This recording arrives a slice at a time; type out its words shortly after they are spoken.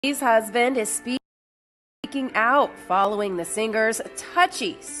His husband is speaking out following the singer's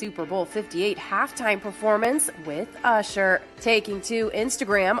touchy Super Bowl 58 halftime performance with Usher. Taking to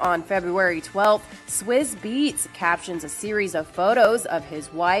Instagram on February 12th, Swizz Beatz captions a series of photos of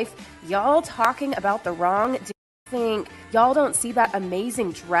his wife. Y'all talking about the wrong thing. Y'all don't see that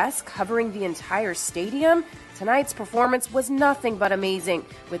amazing dress covering the entire stadium? Tonight's performance was nothing but amazing,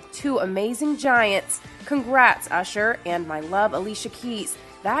 with two amazing giants. Congrats, Usher, and my love, Alicia Keys.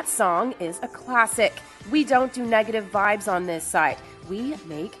 That song is a classic. We don't do negative vibes on this site. We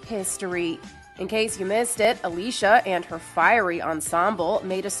make history. In case you missed it, Alicia and her fiery ensemble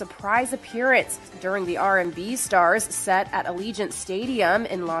made a surprise appearance during the R&B Stars set at Allegiant Stadium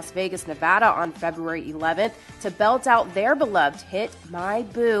in Las Vegas, Nevada on February 11th to belt out their beloved hit, My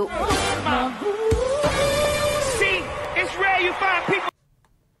Boo. See, it's rare you find people.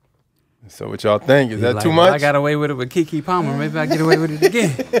 So what y'all think? Is that like, too much? I got away with it with Keke Palmer. Maybe I get away with it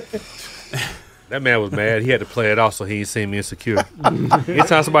again. That man was mad. He had to play it off so he ain't seen me insecure.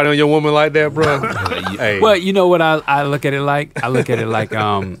 Anytime somebody on your woman like that, bro. Hey. Well, you know what I look at it like? I look at it like,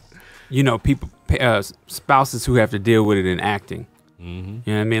 you know, people, spouses who have to deal with it in acting. You know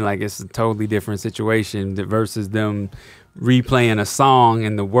what I mean? Like, it's a totally different situation versus them replaying a song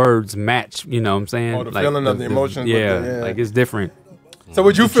and the words match. You know what I'm saying? Oh, the like, feeling of the emotions. Yeah, like it's different. So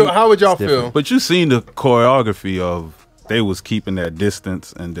would you feel? How would y'all feel? But you seen the choreography of they was keeping that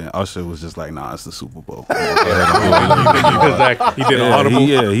distance, and then Usher was just like, "Nah, it's the Super Bowl." Exactly. He did an audible.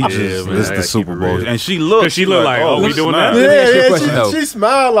 He just it's the Super Bowl, and she looked. She looked like, "Oh, we doing that?" Yeah, she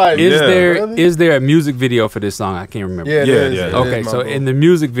smiled like. Is there a music video for this song? I can't remember. Yeah. Okay, so in the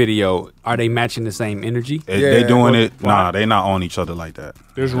music video, are they matching the same energy? They doing it. Nah, they not on each other like that.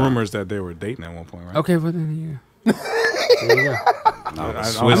 There's rumors that they were dating at one point, right? Okay, well then there you go.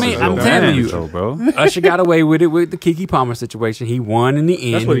 I mean, I'm telling you, bro. Usher got away with it with the Keke Palmer situation. He won in the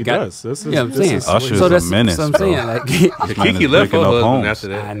end. That's what he does. This is, I'm saying. Usher's so a menace, I'm bro. saying. Like, Keke left her husband after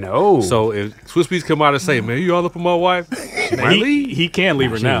that. I know. So if Swizz Beatz come out and say, "Man, you all up on my wife," he can't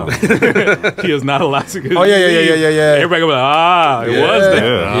leave her now. He is not allowed to. Oh yeah. Everybody go like, it was that.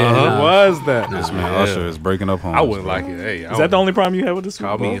 It was that. This man Usher is breaking up homes. I wouldn't like it. Hey, is that the only problem you have with this?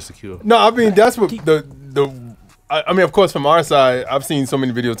 Call me insecure. No, I mean that's what I mean, of course, from our side, I've seen so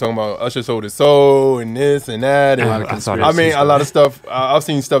many videos talking about Usher sold his soul and this and that. And I mean, a lot of stuff. I've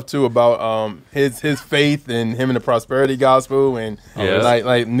seen stuff too about his faith and him in the prosperity gospel and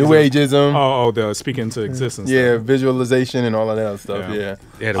like New Ageism. Oh, the speaking to existence. Yeah, visualization and all of that stuff. Yeah.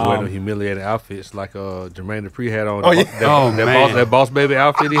 They had to wear them humiliating outfits like Jermaine Dupri had on. Oh, yeah. That boss baby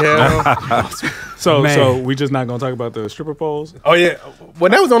outfit he had on. So we just not gonna talk about the stripper poles? Oh yeah, well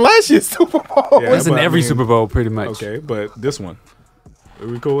that was on last year's Super Bowl. It's in every Super Bowl pretty much. Okay, but this one, are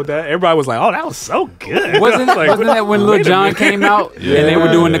we cool with that? Everybody was like, "Oh, that was so good." Wasn't that when Lil Jon came out and they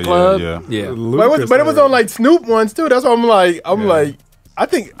were doing the club? Yeah. But it was on like Snoop ones too. That's why I'm like, I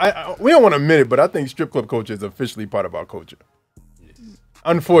think we don't want to admit it, but I think strip club culture is officially part of our culture.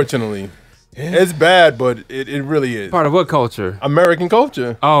 Unfortunately. It's bad, but it really is. Part of what culture? American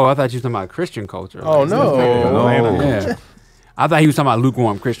culture. Oh, I thought you were talking about Christian culture. Oh, no. Yeah. I thought he was talking about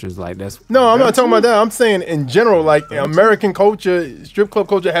lukewarm Christians. Like that's No, I'm not talking about that. I'm saying in general, like American culture, strip club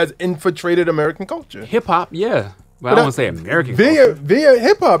culture has infiltrated American culture. Hip hop, yeah. Well, I don't want to say American culture. Via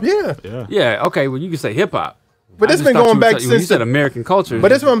hip hop, yeah. Yeah, okay, well, you can say hip hop. But it's been going back since you said American culture. But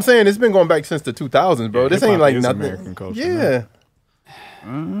that's what I'm saying. It's been going back since the 2000s, bro. This ain't like nothing. American culture. Yeah.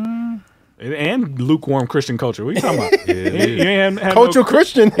 And lukewarm Christian culture. What are you talking about? You ain't had Cultural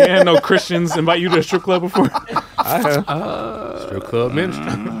Christian. You ain't had no Christians invite you to a strip club before? I have. Strip club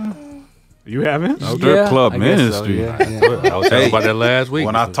ministry. You haven't? Strip club ministry. So, I was talking about that last week.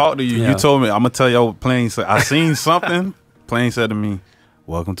 When I talked to you, you told me, I'm going to tell you, Plane said, I seen something. Plane said to me,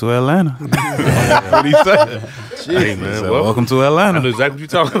 "Welcome to Atlanta." What he said? Hey, man, welcome to Atlanta. I know exactly what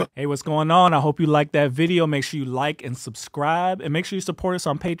you're talking about. Hey, what's going on? I hope you liked that video. Make sure you like and subscribe. And make sure you support us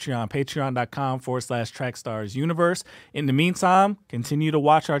on Patreon, patreon.com/Trackstarz Universe. In the meantime, continue to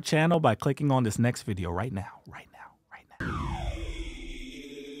watch our channel by clicking on this next video right now.